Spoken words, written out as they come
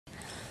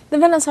The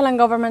Venezuelan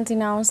government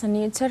announced a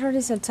new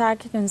terrorist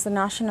attack against the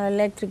national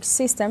electric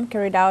system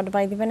carried out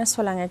by the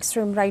Venezuelan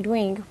extreme right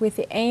wing with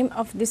the aim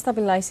of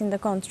destabilizing the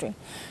country.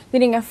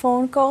 During a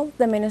phone call,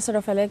 the Minister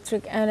of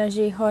Electric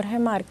Energy, Jorge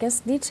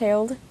Marquez,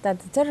 detailed that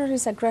the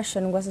terrorist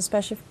aggression was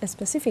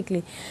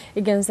specifically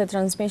against the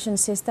transmission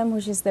system,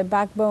 which is the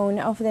backbone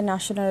of the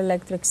national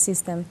electric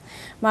system.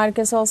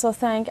 Marquez also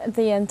thanked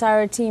the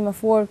entire team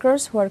of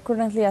workers who are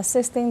currently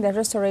assisting the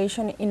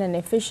restoration in an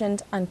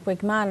efficient and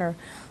quick manner.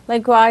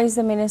 Likewise,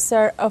 the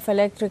Minister of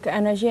Electric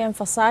Energy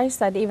emphasized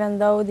that even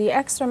though the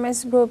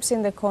extremist groups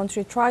in the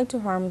country try to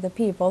harm the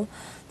people,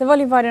 the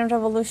Bolivarian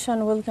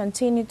Revolution will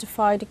continue to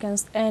fight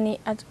against any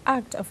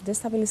act of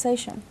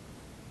destabilization.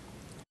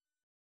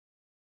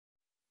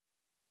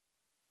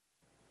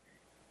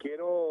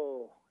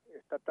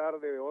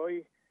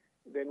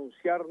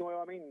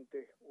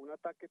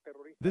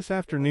 This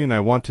afternoon I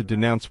want to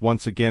denounce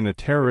once again a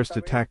terrorist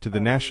attack to the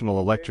national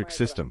electric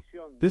system,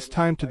 this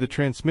time to the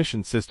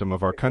transmission system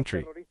of our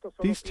country.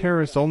 These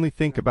terrorists only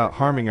think about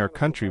harming our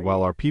country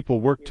while our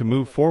people work to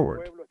move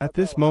forward. At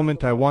this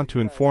moment I want to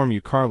inform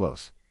you,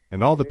 Carlos,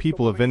 and all the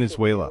people of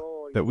Venezuela,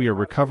 that we are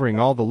recovering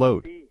all the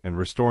load and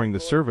restoring the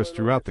service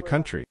throughout the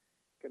country.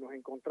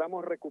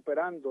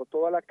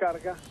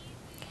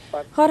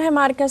 Jorge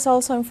Marquez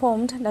also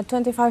informed that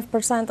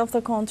 25% of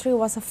the country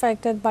was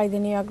affected by the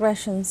new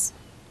aggressions.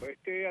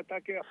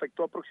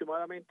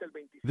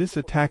 This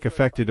attack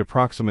affected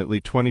approximately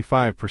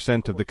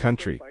 25% of the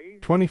country.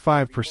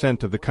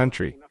 25% of the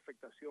country.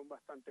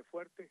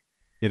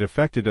 It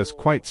affected us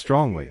quite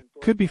strongly.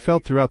 Could be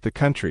felt throughout the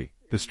country,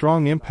 the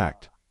strong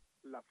impact.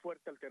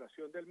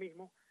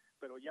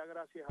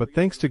 But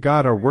thanks to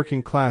God, our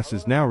working class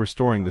is now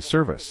restoring the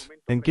service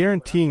and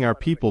guaranteeing our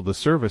people the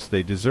service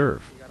they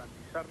deserve.